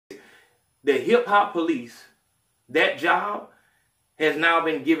the hip-hop police, that job has now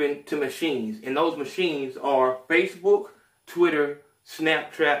been given to machines. And those machines are Facebook, Twitter,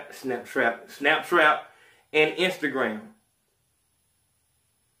 Snapchat, and Instagram.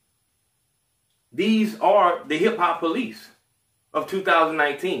 These are the hip-hop police of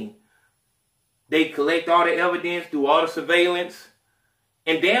 2019. They collect all the evidence, do all the surveillance,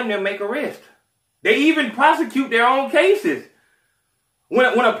 and damn near make arrests. They even prosecute their own cases. When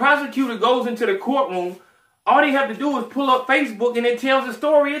a prosecutor goes into the courtroom, all they have to do is pull up Facebook and it tells the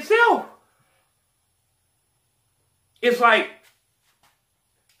story itself. It's like,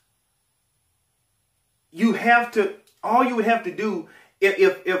 all you would have to do,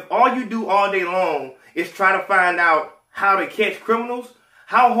 if all you do all day long is try to find out how to catch criminals,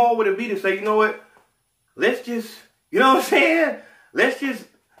 how hard would it be to say, you know what, let's just, you know what I'm saying? Let's just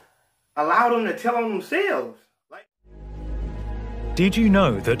allow them to tell them themselves. Did you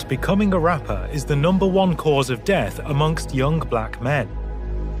know that becoming a rapper is the #1 cause of death amongst young black men?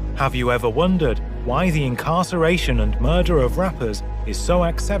 Have you ever wondered why the incarceration and murder of rappers is so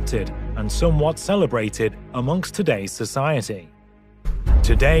accepted and somewhat celebrated amongst today's society?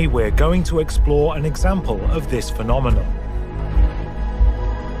 Today we're going to explore an example of this phenomenon.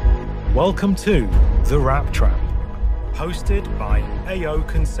 Welcome to The Rap Trap, hosted by AYO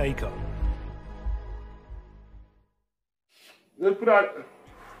CONSACO. Let's put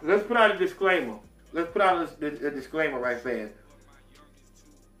out a disclaimer. Let's put out a disclaimer right fast.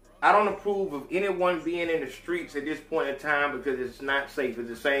 I don't approve of anyone being in the streets at this point in time because it's not safe. It's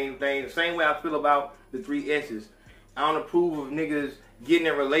the same thing, the same way I feel about the 3 S's. I don't approve of niggas getting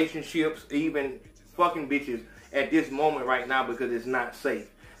in relationships, even fucking bitches at this moment right now because it's not safe.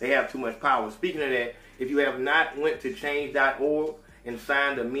 They have too much power. Speaking of that, if you have not went to change.org and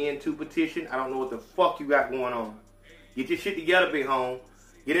signed the Men Too petition, I don't know what the fuck you got going on. Get your shit together, big home.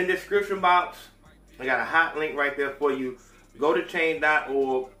 Get in the description box. I got a hot link right there for you. Go to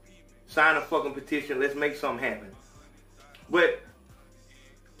change.org. Sign a fucking petition. Let's make something happen. But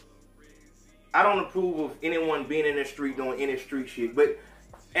I don't approve of anyone being in the street doing any street shit. But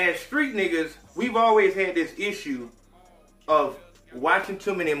as street niggas, we've always had this issue of watching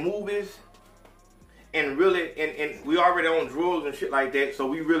too many movies and really, and we already on drugs and shit like that, so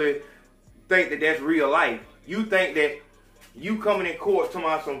we really think that that's real life. You think that you coming in court talking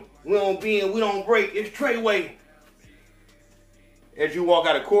about some, we don't bend, we don't break, it's Treyway. As you walk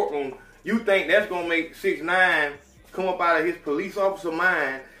out of the courtroom, you think that's going to make 6ix 9ine come up out of his police officer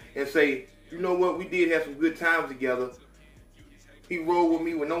mind and say, you know what, we did have some good times together. He rode with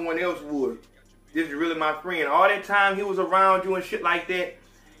me when no one else would. This is really my friend. All that time he was around you and shit like that,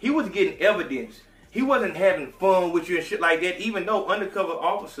 he was getting evidence. He wasn't having fun with you and shit like that, even though undercover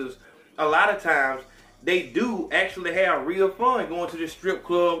officers, a lot of times, they do actually have real fun going to the strip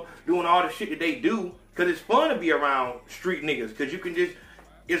club, doing all the shit that they do, because it's fun to be around street niggas, because you can just,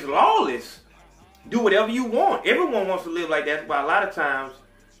 it's lawless. Do whatever you want. Everyone wants to live like that. That's why a lot of times,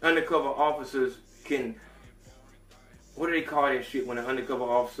 undercover officers can, what do they call that shit when an undercover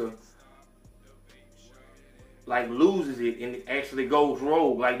officer, like, loses it and actually goes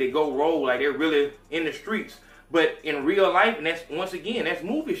rogue? Like, they go rogue, like they're really in the streets. But in real life, and that's, once again, that's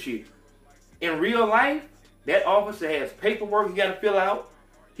movie shit. In real life, that officer has paperwork he got to fill out.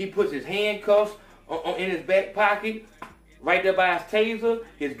 He puts his handcuffs in his back pocket, right there by his taser,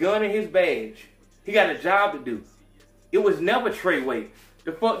 his gun, and his badge. He got a job to do. It was never Treyway.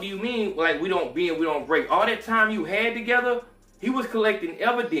 The fuck do you mean, like, we don't bend, we don't break? All that time you had together, he was collecting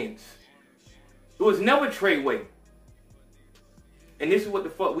evidence. It was never Treyway. And this is what the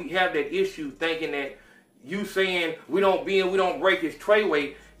fuck, we have that issue thinking that you saying we don't bend, we don't break is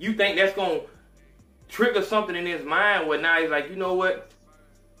Treyway. You think that's going to trigger something in his mind where now he's like, you know what?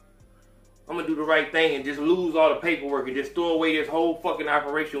 I'm going to do the right thing and just lose all the paperwork and just throw away this whole fucking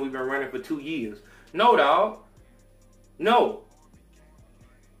operation we've been running for 2 years. No, dog. No.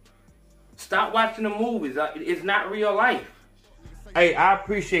 Stop watching the movies. It's not real life. Hey, I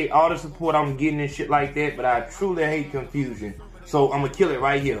appreciate all the support I'm getting and shit like that, but I truly hate confusion. So I'm going to kill it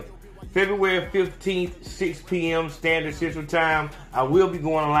right here. February 15th, 6 p.m. Standard Central Time. I will be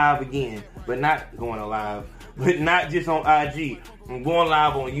going live again, but not just on IG. I'm going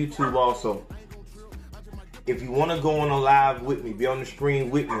live on YouTube also. If you want to go on a live with me, be on the screen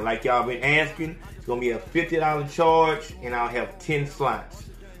with me, like y'all been asking, it's going to be a $50 charge, and I'll have 10 slots.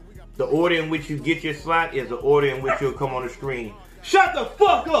 The order in which you get your slot is the order in which you'll come on the screen. Shut the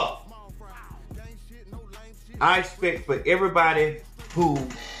fuck up! I expect for everybody who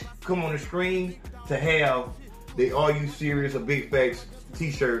come on the screen to have the Are You Serious or Big Facts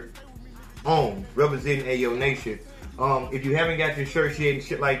t-shirt on, representing AYO Nation. If you haven't got your shirts yet and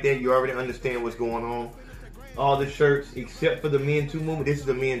shit like that, you already understand what's going on. All the shirts except for the Men Too movement. This is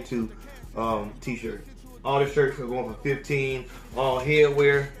the Men Too t-shirt. All the shirts are going for $15. All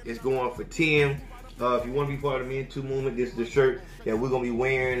headwear is going for $10. If you want to be part of the Men Too movement, this is the shirt that we're gonna be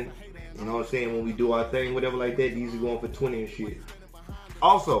wearing. You know what I'm saying? When we do our thing, whatever like that, these are going for $20 and shit.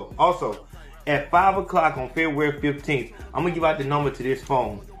 Also, at 5 o'clock on February 15th, I'm gonna give out the number to this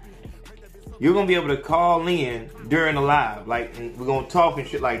phone. You're gonna be able to call in during the live, like, and we're gonna talk and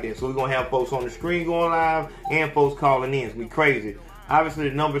shit like that. So we're gonna have folks on the screen going live and folks calling in. It's gonna be crazy. Obviously,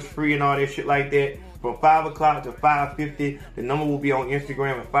 the number's free and all that shit like that. From 5 o'clock to 5:50, the number will be on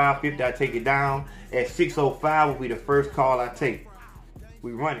Instagram. At 5:50, I take it down. At 6:05 will be the first call I take.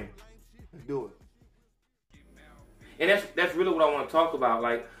 We running. Let's do it. And that's really what I want to talk about.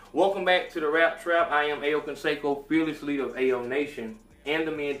 Like, welcome back to the Rap Trap. I am AYO CONSACO, fearless leader of AYO Nation and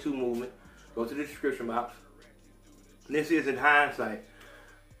the Men Too movement. Go to the description box. This is in hindsight.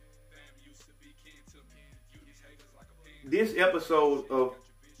 This episode of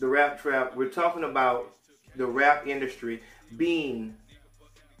the Rap Trap, we're talking about the rap industry being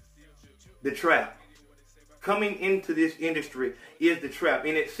the trap. Coming into this industry is the trap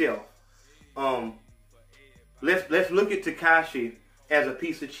in itself. Let's look at Kage as a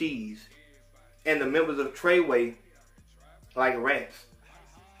piece of cheese, and the members of Treyway like rats.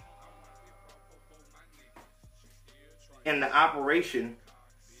 And the operation,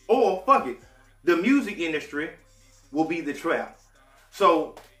 or fuck it, the music industry will be the trap.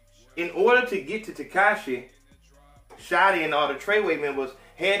 So, in order to get to Tekashi, Shotty and all the Treyway members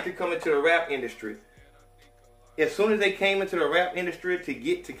had to come into the rap industry. As soon as they came into the rap industry to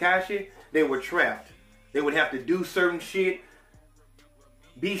get Tekashi, they were trapped. They would have to do certain shit,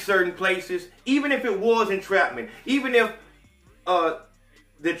 be certain places, even if it was entrapment. Even if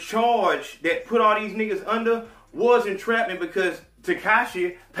the charge that put all these niggas under was entrapment because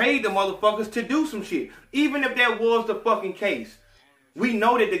Tekashi paid the motherfuckers to do some shit. Even if that was the fucking case. We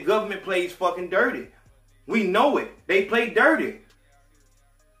know that the government plays fucking dirty. We know it. They play dirty.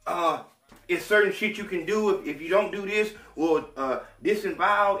 It's certain shit you can do if you don't do this, will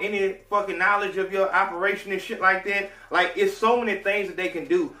disavow any fucking knowledge of your operation and shit like that. Like, it's so many things that they can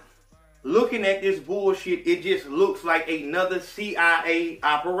do. Looking at this bullshit, it just looks like another CIA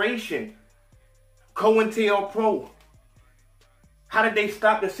operation. COINTELPRO. How did they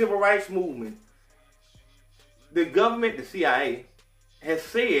stop the civil rights movement? The government, the CIA, has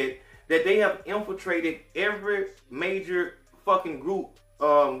said that they have infiltrated every major fucking group,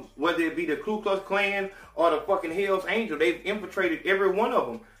 whether it be the Ku Klux Klan or the fucking Hell's Angel. They've infiltrated every one of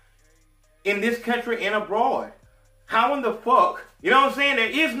them in this country and abroad. How in the fuck, you know what I'm saying? There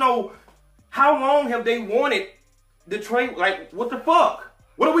is no, how long have they wanted the trade? Like, what the fuck?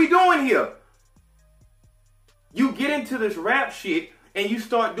 What are we doing here? You get into this rap shit and you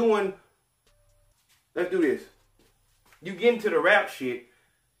start doing, let's do this. You get into the rap shit.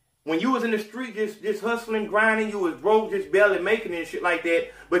 When you was in the street just hustling, grinding, you was broke, just barely making it and shit like that,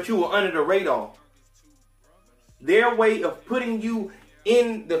 but you were under the radar. Their way of putting you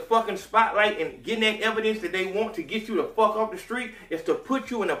in the fucking spotlight and getting that evidence that they want to get you the fuck off the street is to put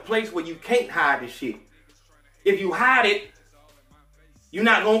you in a place where you can't hide this shit. If you hide it, you're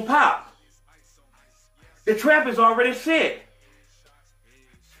not gonna pop. The trap is already set.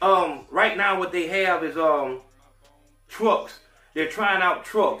 Right now what they have is trucks. They're trying out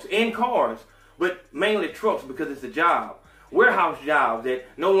trucks and cars, but mainly trucks because it's a job. Warehouse jobs that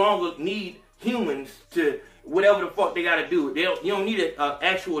no longer need humans to whatever the fuck they gotta do. You don't need an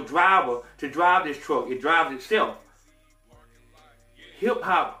actual driver to drive this truck. It drives itself. Hip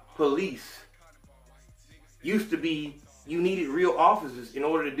hop police used to be, you needed real officers in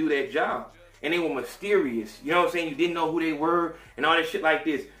order to do that job. And they were mysterious. You know what I'm saying? You didn't know who they were and all that shit like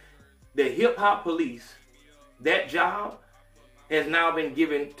this. The hip hop police, that job has now been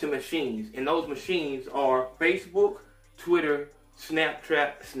given to machines. And those machines are Facebook, Twitter,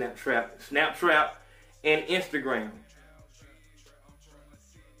 Snapchat, and Instagram.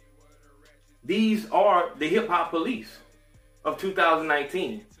 These are the hip hop police of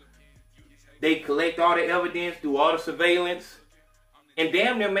 2019. They collect all the evidence, do all the surveillance, and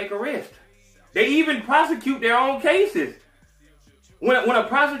damn near make arrests. They even prosecute their own cases. When a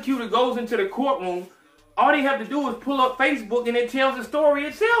prosecutor goes into the courtroom, all they have to do is pull up Facebook and it tells the story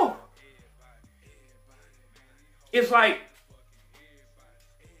itself. It's like,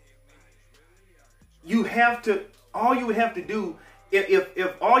 all you would have to do,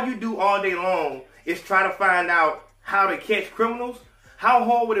 if all you do all day long is try to find out how to catch criminals, how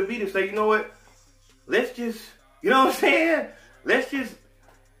hard would it be to say, you know what, let's just, you know what I'm saying? Let's just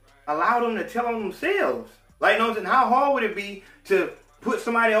allow them to tell on themselves. Like, you know what I'm saying? How hard would it be to put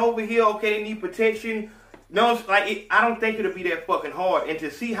somebody over here, okay, they need protection? No, like, I don't think it'll be that fucking hard. And to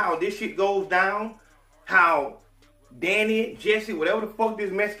see how this shit goes down, how Danny, Jesse, whatever the fuck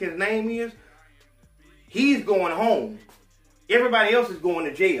this Mexican's name is, he's going home. Everybody else is going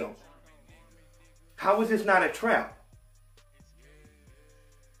to jail. How is this not a trap?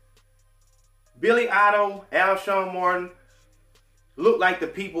 Billy Otto, Alshon Martin looked like the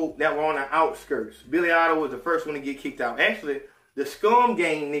people that were on the outskirts. Billy Otto was the first one to get kicked out. Actually, the Scum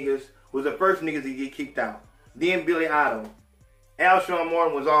Gang niggas was the first niggas to get kicked out. Then Billy Otto. Alshon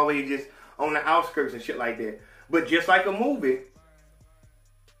Martin was always just on the outskirts and shit like that. But just like a movie,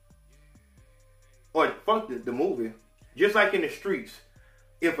 or fuck the movie, just like in the streets,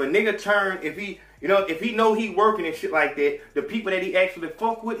 if a nigga if he know he working and shit like that, the people that he actually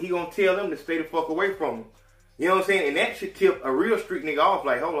fuck with, he gonna tell them to stay the fuck away from him. You know what I'm saying? And that should tip a real street nigga off,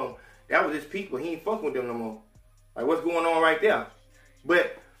 like, hold on, that was his people, he ain't fucking with them no more. Like, what's going on right there?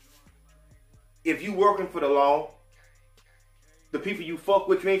 But if you working for the law, the people you fuck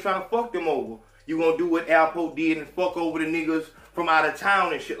with, you ain't trying to fuck them over. You gonna do what Alpo did and fuck over the niggas from out of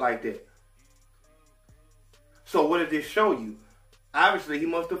town and shit like that. So what does this show you? Obviously, he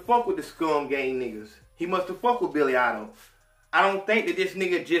must have fucked with the Scum Gang niggas. He must have fucked with Billy Otto. I don't think that this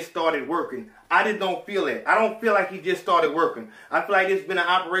nigga just started working. I just don't feel it. I don't feel like he just started working. I feel like it's been an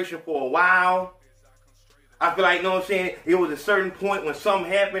operation for a while. I feel like, you know what I'm saying, it was a certain point when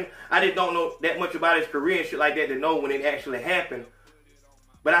something happened. I just don't know that much about his career and shit like that to know when it actually happened.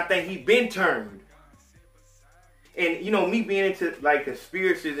 But I think he been turned. And, you know, me being into, like,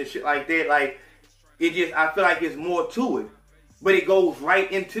 conspiracies and shit like that, like, it just, I feel like it's more to it. But it goes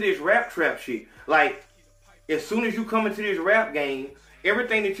right into this rap trap shit. Like, as soon as you come into this rap game,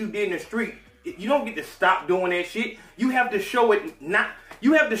 everything that you did in the street, you don't get to stop doing that shit. You have to show it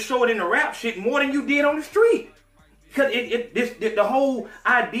you have to show it in the rap shit more than you did on the street. Because the whole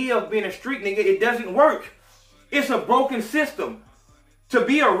idea of being a street nigga, it doesn't work. It's a broken system. To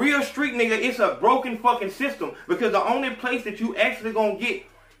be a real street nigga, it's a broken fucking system. Because the only place that you actually gonna get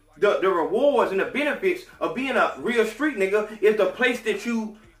the rewards and the benefits of being a real street nigga is the place that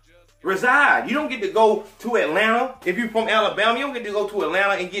you reside. You don't get to go to Atlanta. If you're from Alabama, you don't get to go to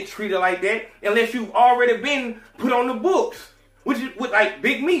Atlanta and get treated like that unless you've already been put on the books. Which is with, like,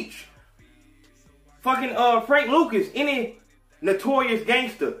 Big Meech. Fucking Frank Lucas, any notorious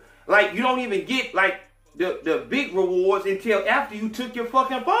gangster. Like, you don't even get, like, the big rewards until after you took your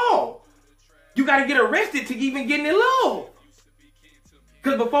fucking fall. You gotta get arrested to even get in love.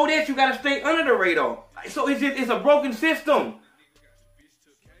 Because before that, you gotta stay under the radar. So it's a broken system.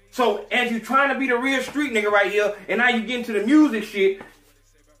 So as you're trying to be the real street nigga right here, and now you get into the music shit,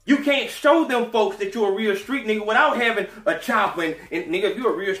 you can't show them folks that you're a real street nigga without having a chopper. And nigga, if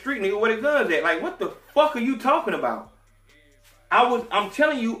you're a real street nigga, where the guns at? Like, what the fuck are you talking about? I'm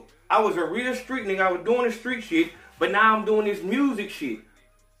telling you, I was a real street nigga. I was doing the street shit, but now I'm doing this music shit.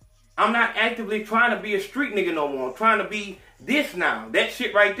 I'm not actively trying to be a street nigga no more. I'm trying to be this now. That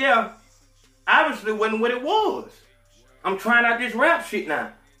shit right there obviously wasn't what it was. I'm trying out this rap shit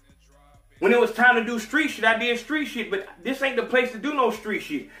now. When it was time to do street shit, I did street shit, but this ain't the place to do no street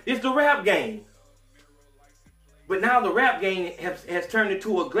shit. This the rap game. But now the rap game has turned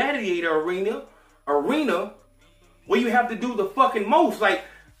into a gladiator arena where you have to do the fucking most. Like,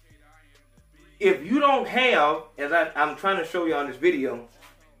 if you don't have, as I'm trying to show you on this video,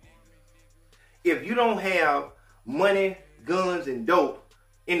 if you don't have money, guns, and dope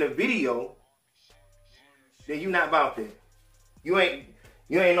in the video, then you not about that. You ain't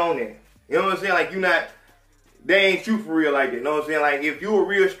on that. You know what I'm saying? Like, they ain't you for real like that. You know what I'm saying? Like, if you a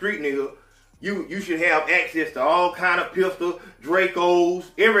real street nigga, you should have access to all kind of pistols, Dracos,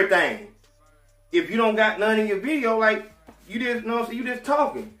 everything. If you don't got none in your video, like, you just, you know what I'm saying, you just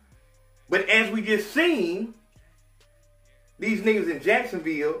talking. But as we just seen, these niggas in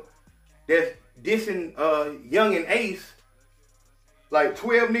Jacksonville that's dissing Young and Ace, like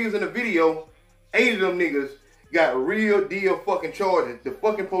 12 niggas in the video, 8 of them niggas got real deal fucking charges. The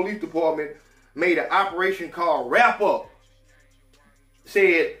fucking police department made an operation called Wrap Up.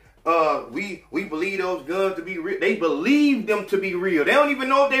 Said, we believe those guns to be real. They believe them to be real. They don't even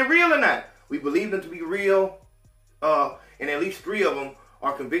know if they're real or not. We believe them to be real. And at least 3 of them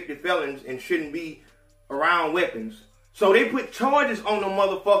are convicted felons and shouldn't be around weapons. So they put charges on them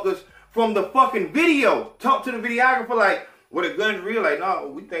motherfuckers from the fucking video. Talk to the videographer like, well, the gun's real. Like,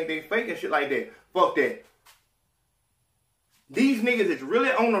 no, we think they fake and shit like that. Fuck that. These niggas is really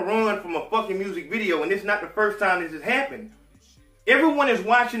on the run from a fucking music video, and it's not the first time this has happened. Everyone is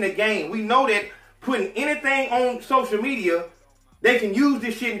watching the game. We know that putting anything on social media, they can use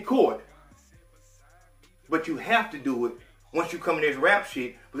this shit in court. But you have to do it once you come in this rap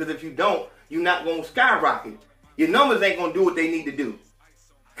shit, because if you don't, you're not going to skyrocket. Your numbers ain't going to do what they need to do,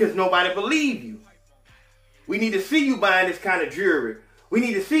 because nobody believe you. We need to see you buying this kind of jewelry. We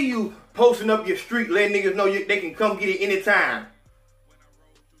need to see you posting up your street, letting niggas know they can come get it anytime.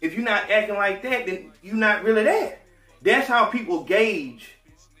 If you're not acting like that, then you're not really that. That's how people gauge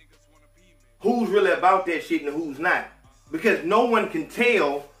who's really about that shit and who's not. Because no one can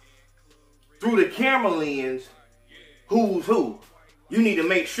tell through the camera lens who's who. You need to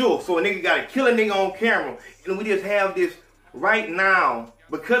make sure. So a nigga got to kill a nigga on camera. And we just have this right now,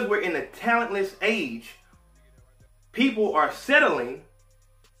 because we're in a talentless age, people are settling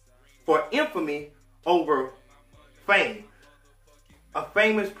for infamy over fame. A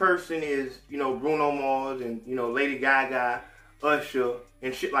famous person is, Bruno Mars and, Lady Gaga, Usher,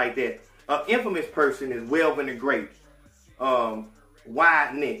 and shit like that. An infamous person is Welvin the Great,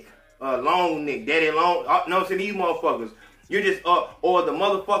 Wide Nick, Long Nick, Daddy Long. No, see these motherfuckers. You're just or the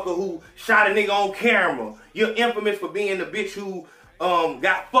motherfucker who shot a nigga on camera. You're infamous for being the bitch who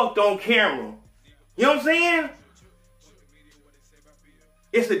got fucked on camera. You know what I'm saying?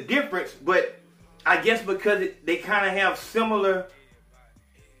 It's a difference, but I guess because they kind of have similar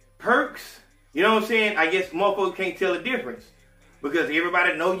perks, you know what I'm saying? I guess motherfuckers can't tell the difference. Because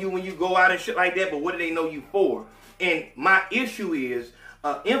everybody know you when you go out and shit like that, but what do they know you for? And my issue is,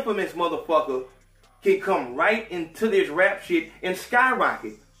 an infamous motherfucker can come right into this rap shit and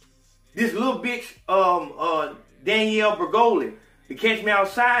skyrocket. This little bitch, Danielle Bergoli, the Catch Me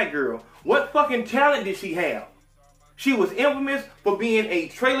Outside girl, what fucking talent did she have? She was infamous for being a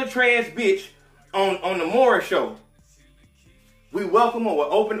trailer trash bitch on the Morris Show. We welcome her with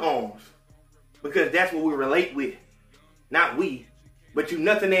open arms, because that's what we relate with. Not we, but you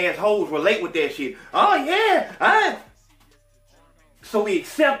nothing ass hoes relate with that shit. Oh yeah, so we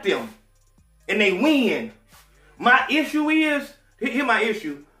accept them, and they win. My issue is, here's my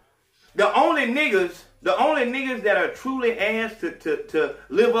issue. The only niggas that are truly asked to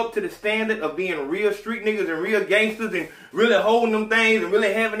live up to the standard of being real street niggas and real gangsters and really holding them things and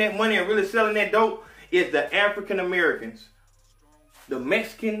really having that money and really selling that dope is the African Americans. The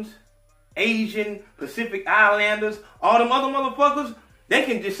Mexicans, Asian, Pacific Islanders, all them other motherfuckers, they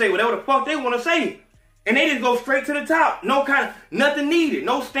can just say whatever the fuck they want to say. And they just go straight to the top. No kind of, nothing needed.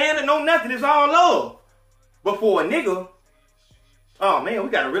 No standard, no nothing. It's all love. But for a nigga, oh man, we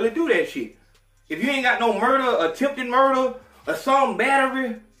got to really do that shit. If you ain't got no murder, attempted murder, assault,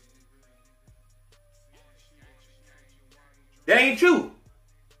 battery, that ain't you.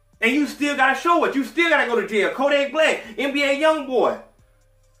 And you still got to show it. You still got to go to jail. Kodak Black, NBA Youngboy.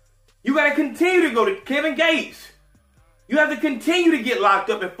 You got to continue to go to Kevin Gates. You have to continue to get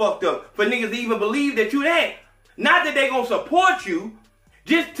locked up and fucked up for niggas to even believe that you that. Not that they going to support you,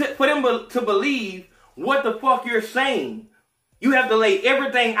 just for them to believe what the fuck you're saying. You have to lay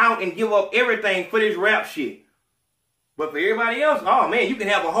everything out and give up everything for this rap shit. But for everybody else, oh man, you can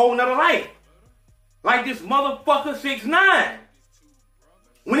have a whole nother life. Like this motherfucker 6ix 9ine.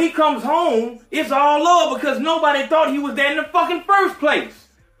 When he comes home, it's all love because nobody thought he was that in the fucking first place.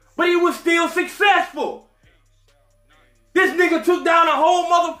 But he was still successful. This nigga took down a whole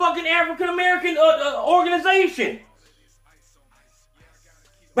motherfucking African American organization.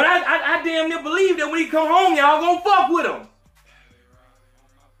 But I damn near believe that when he come home, y'all gonna fuck with him.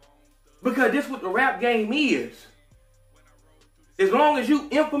 Because this what the rap game is. As long as you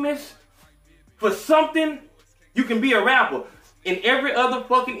infamous for something, you can be a rapper. In every other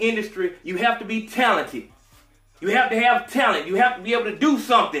fucking industry, you have to be talented. You have to have talent. You have to be able to do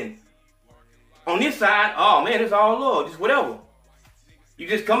something. On this side, oh man, it's all love. Just whatever. You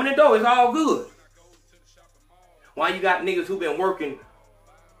just come in the door, it's all good. Why you got niggas who been working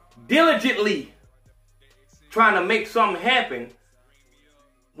diligently trying to make something happen,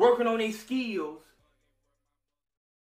 working on their skills,